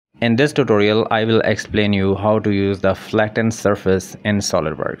In this tutorial, I will explain you how to use the flattened surface in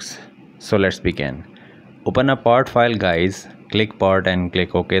SOLIDWORKS. So let's begin. Open a part file guys, click part and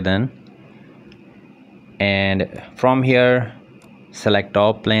click OK then. And from here, select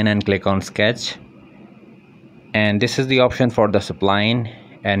top plane and click on sketch. And this is the option for the spline,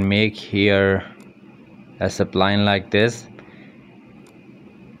 and make here a spline like this.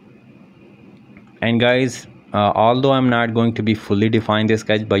 And guys, although I'm not going to be fully define this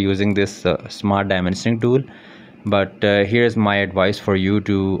sketch by using this smart dimensioning tool, but here's my advice for you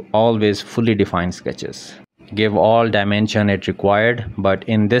to always fully define sketches. Give all dimension it required, but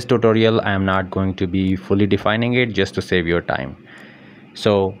in this tutorial I am not going to be fully defining it just to save your time.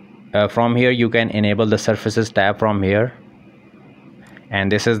 So from here you can enable the surfaces tab from here,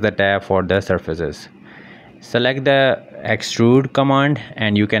 and this is the tab for the surfaces. Select the extrude command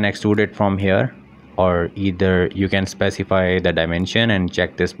and you can extrude it from here, or either you can specify the dimension and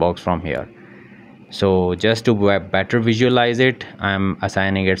check this box from here. So just to better visualize it, I'm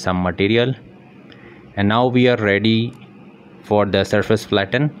assigning it some material. And now we are ready for the surface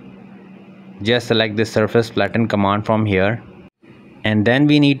flatten. Just select the surface flatten command from here, and then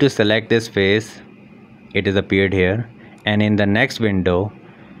we need to select this face. It is appeared here, and in the next window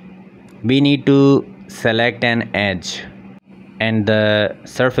we need to select an edge, and the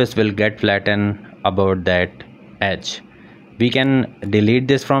surface will get flattened about that edge. We can delete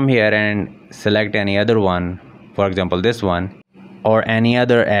this from here and select any other one, for example this one, or any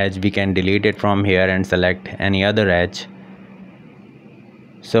other edge. We can delete it from here and select any other edge.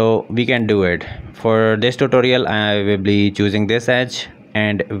 So we can do it. For this tutorial I will be choosing this edge,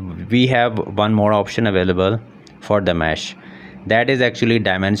 and we have one more option available for the mesh. That is actually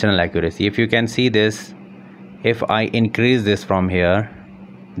dimensional accuracy. If you can see this, if I increase this from here,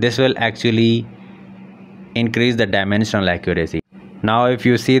 this will actually increase the dimensional accuracy. Now if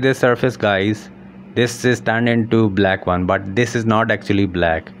you see this surface guys, this is turned into black one, but this is not actually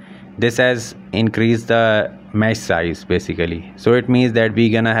black. This has increased the mesh size basically, so it means that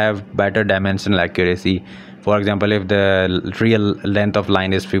we're gonna have better dimensional accuracy. For example, if the real length of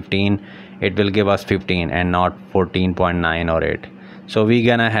line is 15, it will give us 15 and not 14.9 or 8. So we're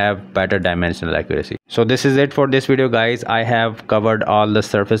gonna have better dimensional accuracy. So this is it for this video guys. I have covered all the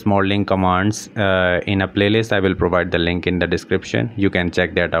surface modeling commands in a playlist. I will provide the link in the description. You can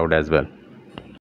check that out as well.